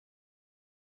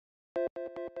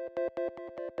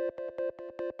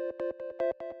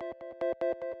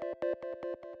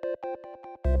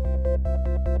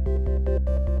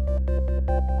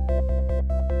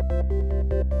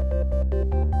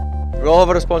We all have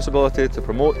a responsibility to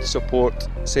promote, support,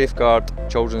 safeguard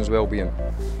children's wellbeing.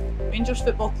 Rangers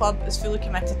Football Club is fully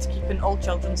committed to keeping all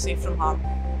children safe from harm.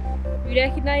 We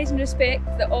recognise and respect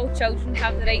that all children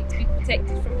have the right to be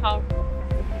protected from harm.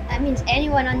 That means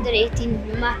anyone under 18,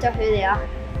 no matter who they are.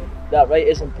 That right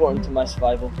is important to my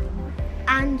survival.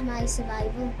 And my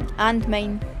survival. And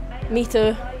mine. Me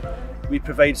too. We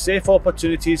provide safe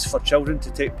opportunities for children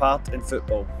to take part in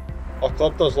football. Our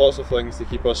club does lots of things to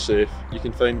keep us safe. You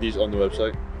can find these on the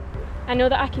website. I know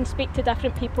that I can speak to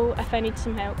different people if I need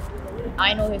some help.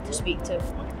 I know who to speak to.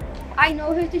 I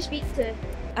know who to speak to.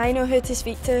 I know who to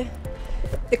speak to.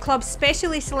 The club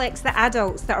specially selects the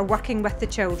adults that are working with the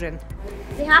children.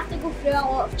 They have to go through a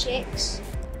lot of checks.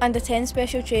 And attend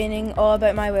special training all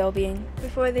about my wellbeing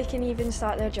before they can even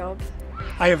start their job.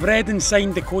 I have read and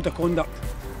signed the Code of Conduct.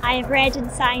 I have read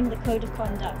and signed the Code of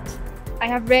Conduct. I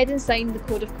have read and signed the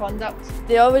Code of Conduct.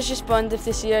 They always respond if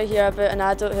they see or hear about an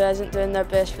adult who isn't doing their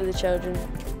best for the children.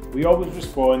 We always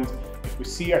respond if we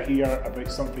see or hear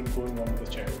about something going on with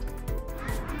the child.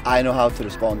 I know how to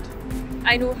respond.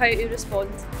 I know how to respond.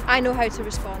 I know how to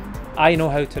respond. I know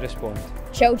how to respond.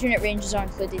 Children at Rangers are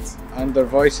included. And their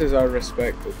voices are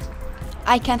respected.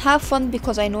 I can have fun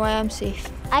because I know I am safe.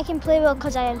 I can play well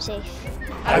because I am safe.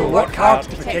 I will work hard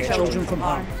to protect children from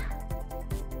harm.